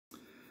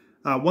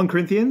1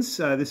 Corinthians,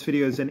 this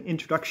video is an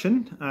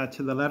introduction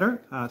to the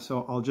letter,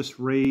 so I'll just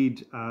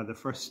read the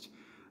first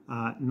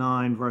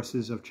 9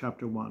 verses of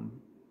chapter 1.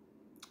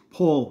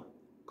 Paul,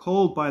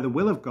 called by the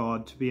will of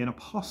God to be an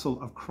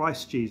apostle of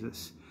Christ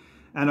Jesus,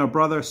 and our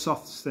brother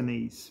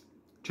Sosthenes,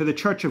 to the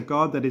church of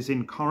God that is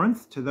in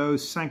Corinth, to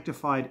those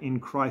sanctified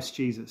in Christ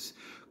Jesus,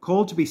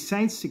 called to be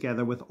saints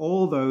together with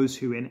all those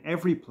who in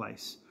every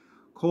place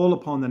call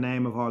upon the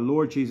name of our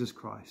Lord Jesus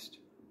Christ,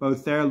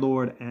 both their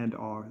Lord and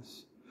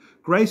ours.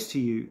 Grace to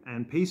you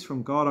and peace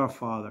from God our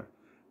Father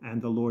and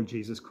the Lord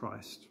Jesus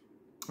Christ.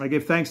 I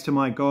give thanks to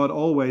my God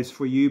always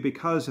for you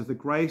because of the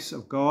grace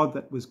of God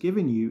that was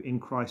given you in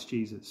Christ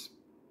Jesus,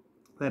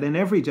 that in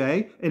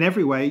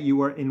every way you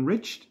were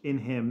enriched in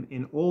him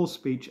in all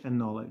speech and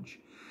knowledge,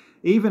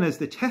 even as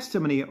the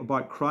testimony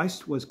about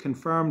Christ was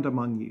confirmed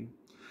among you,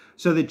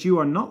 so that you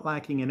are not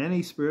lacking in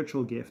any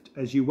spiritual gift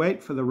as you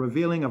wait for the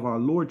revealing of our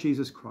Lord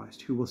Jesus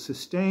Christ, who will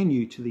sustain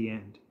you to the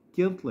end,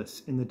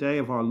 guiltless in the day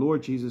of our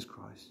Lord Jesus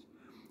Christ.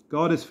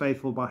 God is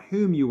faithful, by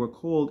whom you were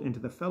called into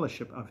the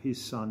fellowship of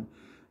his Son,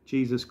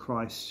 Jesus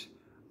Christ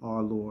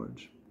our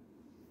Lord.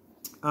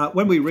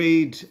 When we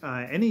read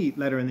any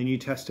letter in the New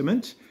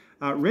Testament,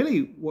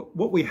 really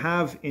what we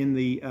have in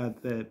the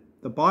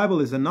Bible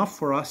is enough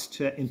for us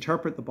to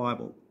interpret the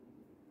Bible.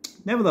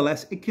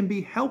 Nevertheless, it can be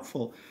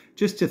helpful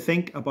just to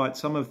think about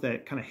some of the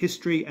kind of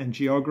history and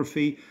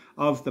geography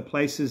of the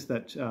places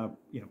that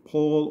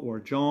Paul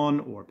or John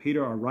or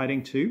Peter are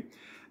writing to.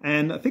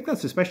 And I think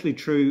that's especially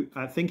true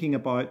thinking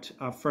about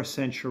first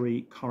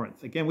century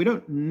Corinth. Again, we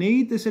don't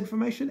need this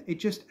information. It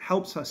just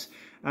helps us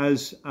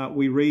as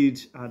we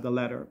read the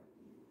letter.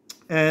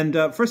 And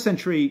first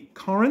century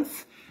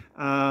Corinth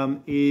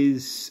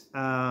is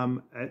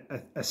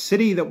a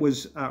city that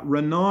was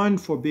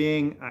renowned for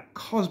being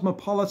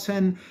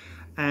cosmopolitan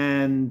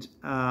and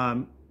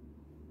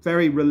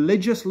very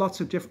religious,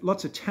 lots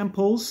of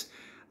temples.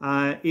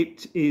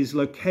 It is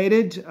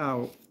located,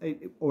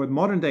 or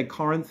modern-day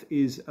Corinth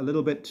is a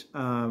little bit,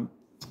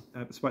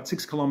 it's about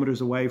 6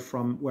 kilometers away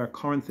from where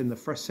Corinth in the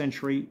first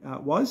century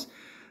was.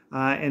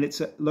 And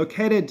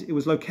it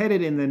was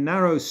located in the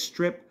narrow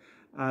strip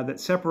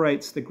that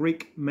separates the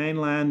Greek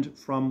mainland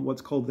from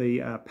what's called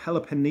the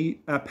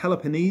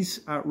Peloponnese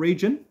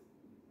region.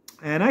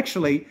 And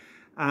actually,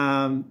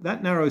 that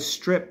narrow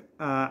strip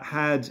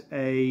had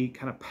a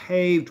kind of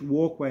paved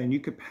walkway, and you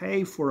could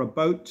pay for a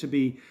boat to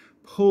be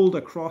pulled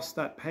across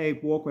that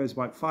paved walkway. It's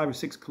about 5 or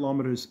 6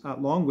 kilometers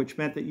long, which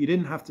meant that you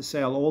didn't have to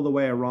sail all the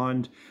way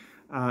around,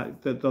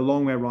 the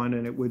long way around,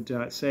 and it would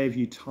save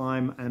you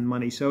time and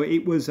money. So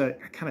it was a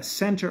kind of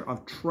center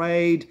of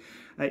trade.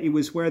 It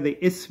was where the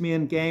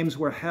Isthmian Games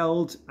were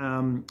held,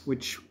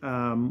 which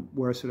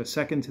were sort of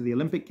second to the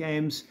Olympic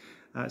Games.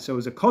 So it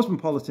was a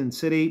cosmopolitan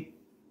city.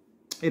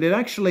 It had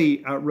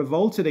actually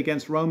revolted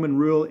against Roman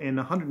rule in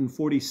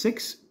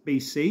 146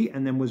 BC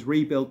and then was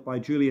rebuilt by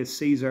Julius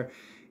Caesar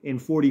in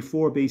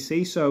 44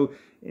 BC. So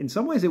in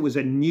some ways it was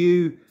a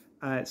new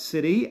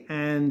city,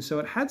 and so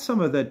it had some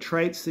of the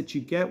traits that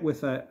you get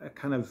with a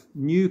kind of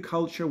new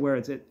culture where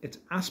it's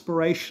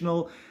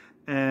aspirational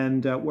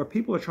and where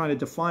people are trying to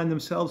define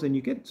themselves, and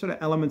you get sort of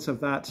elements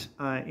of that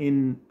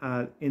in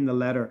the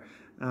letter.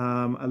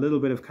 A little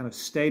bit of kind of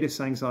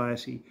status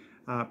anxiety,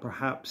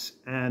 perhaps,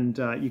 and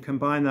you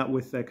combine that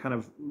with the kind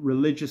of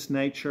religious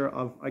nature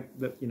of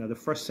the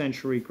first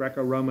century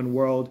Greco-Roman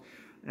world,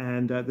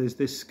 and there's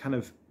this kind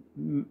of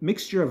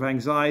mixture of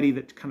anxiety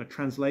that kind of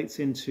translates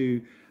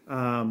into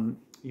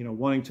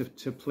wanting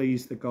to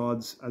please the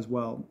gods as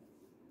well.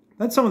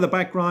 That's some of the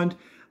background.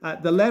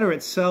 The letter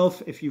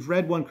itself, if you've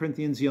read 1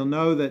 Corinthians, you'll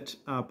know that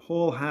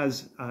Paul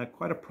has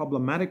quite a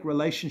problematic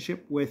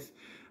relationship with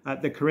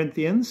the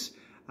Corinthians.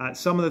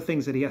 Some of the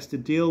things that he has to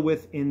deal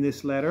with in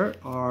this letter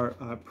are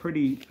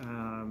pretty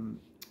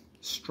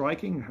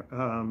striking,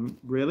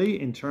 really,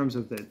 in terms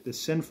of the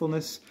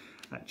sinfulness.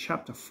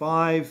 Chapter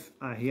 5,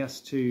 he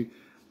has to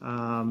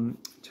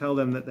tell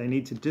them that they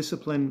need to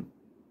discipline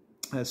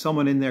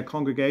someone in their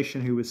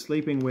congregation who was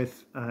sleeping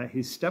with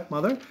his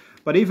stepmother.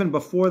 But even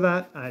before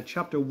that,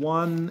 chapter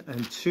 1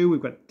 and 2, we've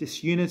got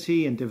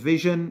disunity and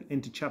division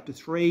into chapter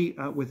 3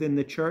 within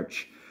the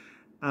church.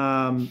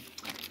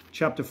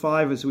 Chapter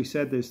 5, as we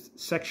said, there's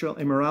sexual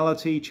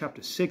immorality.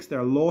 Chapter 6, there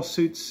are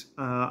lawsuits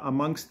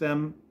amongst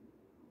them.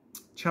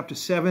 Chapter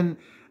 7,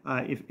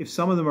 if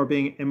some of them are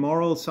being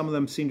immoral, some of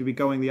them seem to be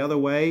going the other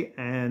way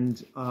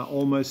and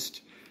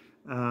almost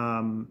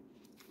having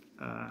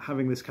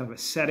this kind of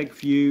ascetic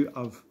view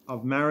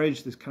of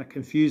marriage, this kind of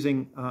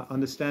confusing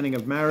understanding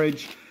of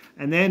marriage.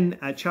 And then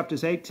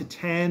chapters 8 to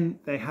 10,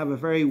 they have a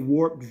very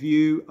warped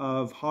view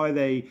of how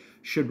they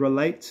should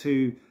relate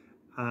to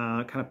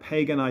kind of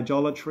pagan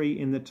idolatry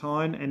in the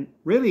town. And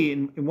really,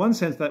 in one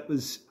sense, that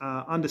was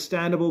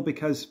understandable,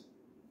 because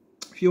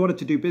if you wanted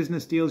to do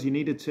business deals, you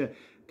needed to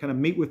kind of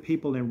meet with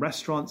people in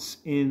restaurants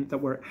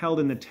that were held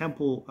in the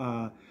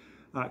temple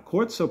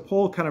courts. So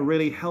Paul kind of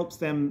really helps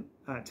them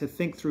to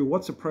think through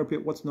what's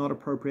appropriate, what's not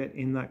appropriate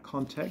in that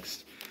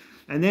context.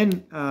 And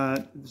then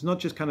it's not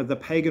just kind of the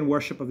pagan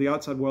worship of the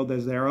outside world,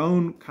 there's their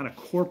own kind of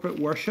corporate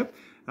worship.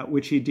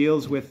 which he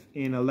deals with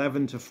in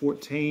 11 to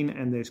 14,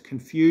 and there's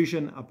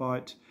confusion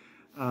about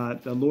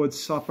the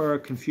Lord's Supper,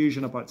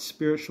 confusion about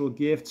spiritual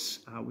gifts,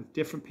 with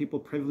different people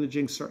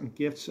privileging certain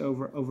gifts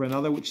over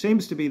another, which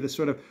seems to be the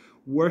sort of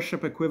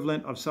worship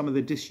equivalent of some of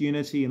the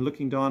disunity and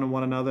looking down on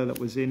one another that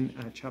was in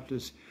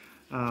chapters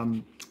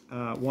 1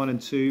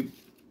 and 2.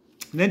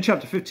 And then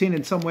chapter 15,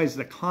 in some ways,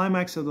 the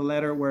climax of the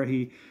letter, where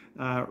he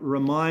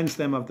reminds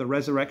them of the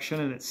resurrection.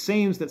 And it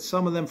seems that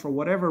some of them, for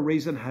whatever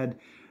reason, had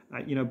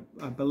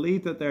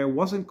believed that there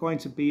wasn't going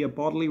to be a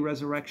bodily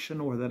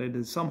resurrection, or that it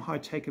had somehow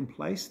taken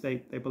place.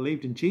 They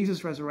believed in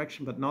Jesus'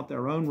 resurrection, but not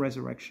their own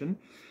resurrection.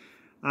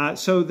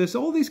 So there's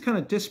all these kind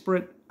of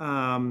disparate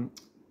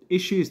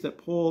issues that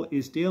Paul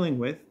is dealing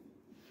with.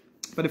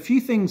 But a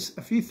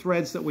few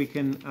threads that we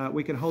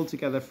can hold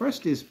together.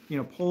 First is,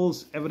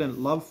 Paul's evident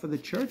love for the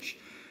church.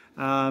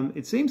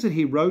 It seems that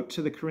he wrote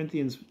to the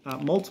Corinthians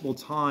multiple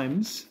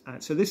times.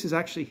 So this is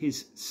actually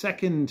his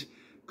second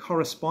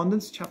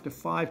correspondence. Chapter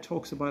 5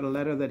 talks about a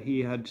letter that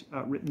he had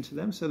written to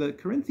them. So the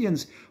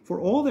Corinthians, for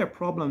all their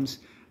problems,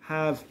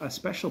 have a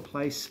special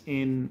place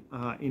in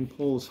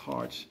Paul's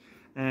heart.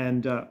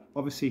 And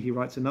obviously he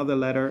writes another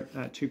letter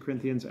to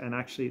Corinthians, and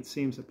actually it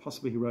seems that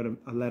possibly he wrote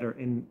a letter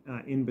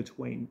in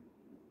between.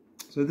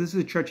 So this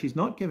is a church he's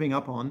not giving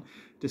up on,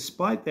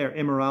 despite their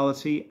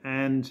immorality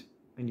and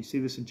you see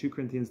this in 2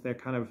 Corinthians, their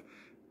kind of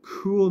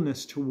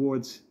coolness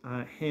towards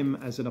him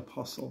as an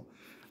apostle.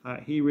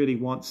 He really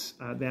wants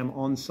them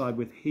on side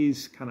with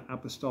his kind of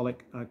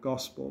apostolic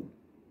gospel.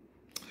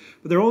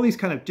 But there are all these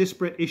kind of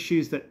disparate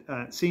issues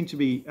that seem to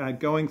be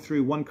going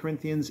through 1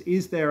 Corinthians.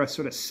 Is there a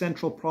sort of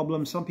central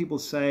problem? Some people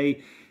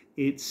say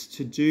it's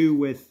to do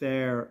with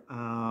their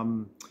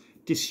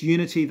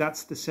disunity.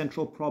 That's the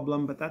central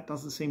problem, but that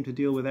doesn't seem to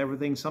deal with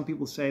everything. Some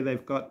people say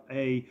they've got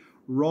a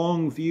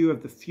wrong view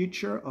of the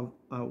future, of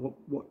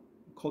what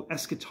called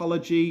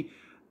eschatology.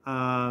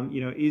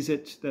 Is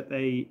it that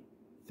they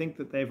think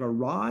that they've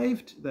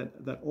arrived,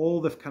 that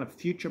all the kind of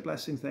future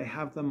blessings, they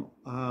have them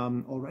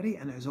already?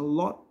 And there's a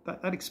lot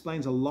that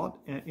explains a lot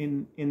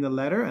in the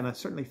letter, and I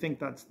certainly think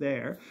that's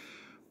there.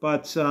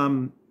 But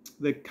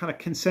the kind of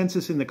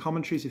consensus in the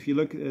commentaries, if you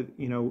look at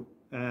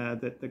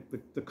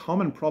the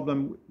common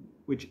problem,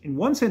 which in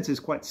one sense is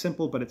quite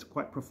simple, but it's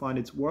quite profound,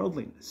 it's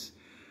worldliness.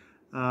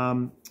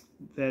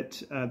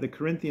 That the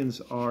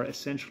Corinthians are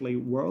essentially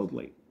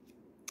worldly.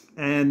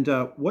 And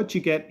what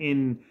you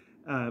don't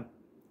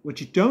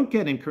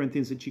get in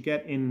Corinthians that you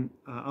get in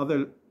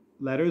other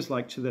letters,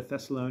 like to the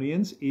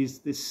Thessalonians, is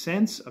this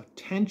sense of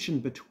tension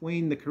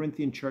between the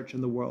Corinthian church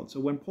and the world. So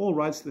when Paul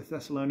writes to the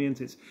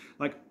Thessalonians, it's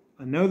like,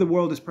 I know the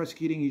world is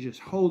persecuting you,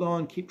 just hold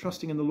on, keep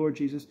trusting in the Lord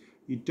Jesus.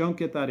 You don't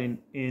get that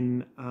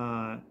in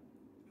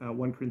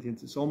 1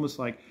 Corinthians. It's almost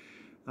like,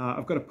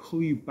 I've got to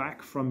pull you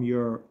back from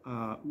your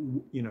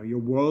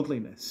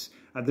worldliness.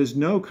 There's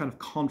no kind of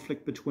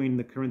conflict between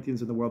the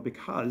Corinthians and the world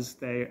because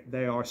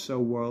they are so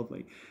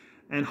worldly.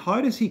 And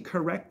how does he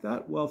correct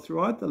that? Well,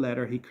 throughout the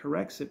letter, he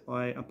corrects it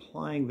by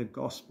applying the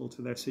gospel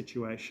to their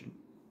situation.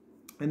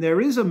 And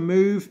there is a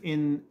move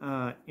in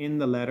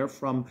the letter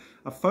from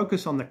a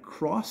focus on the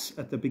cross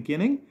at the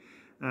beginning.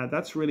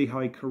 That's really how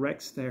he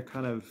corrects their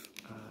kind of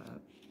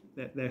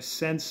their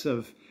sense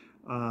of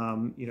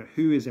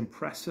who is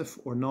impressive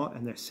or not,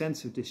 and their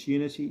sense of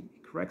disunity. He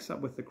corrects that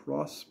with the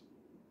cross,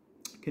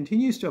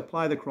 continues to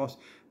apply the cross,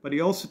 but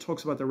he also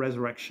talks about the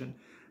resurrection.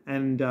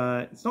 And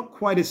it's not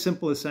quite as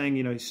simple as saying,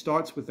 he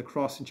starts with the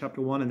cross in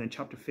chapter 1 and then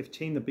chapter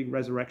 15, the big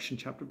resurrection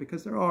chapter,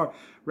 because there are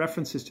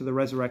references to the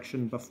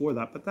resurrection before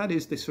that. But that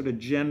is the sort of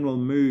general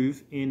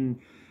move in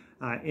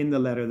the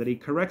letter, that he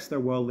corrects their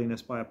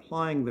worldliness by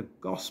applying the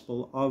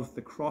gospel of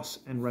the cross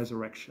and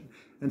resurrection.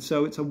 And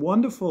so it's a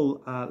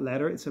wonderful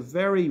letter. It's a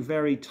very,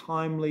 very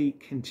timely,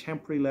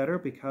 contemporary letter,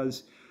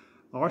 because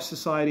our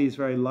society is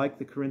very like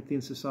the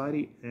Corinthian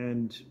society,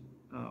 and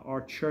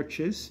our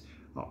churches,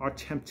 our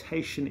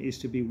temptation is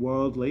to be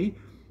worldly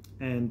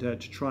and to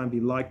try and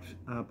be liked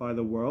by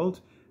the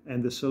world.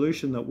 And the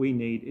solution that we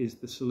need is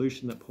the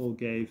solution that Paul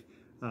gave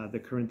the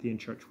Corinthian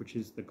church, which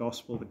is the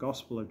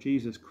gospel of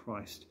Jesus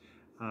Christ,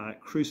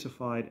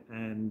 crucified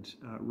and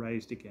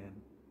raised again.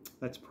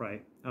 Let's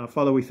pray.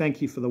 Father, we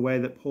thank you for the way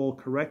that Paul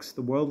corrects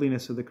the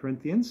worldliness of the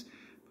Corinthians.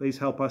 Please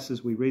help us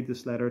as we read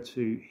this letter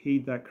to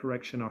heed that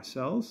correction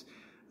ourselves,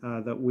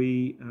 that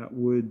we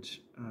would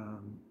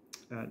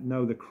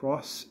know the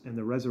cross and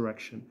the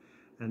resurrection,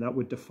 and that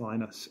would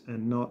define us,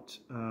 and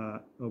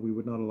we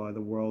would not allow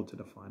the world to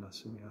define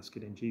us. And we ask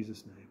it in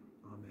Jesus' name.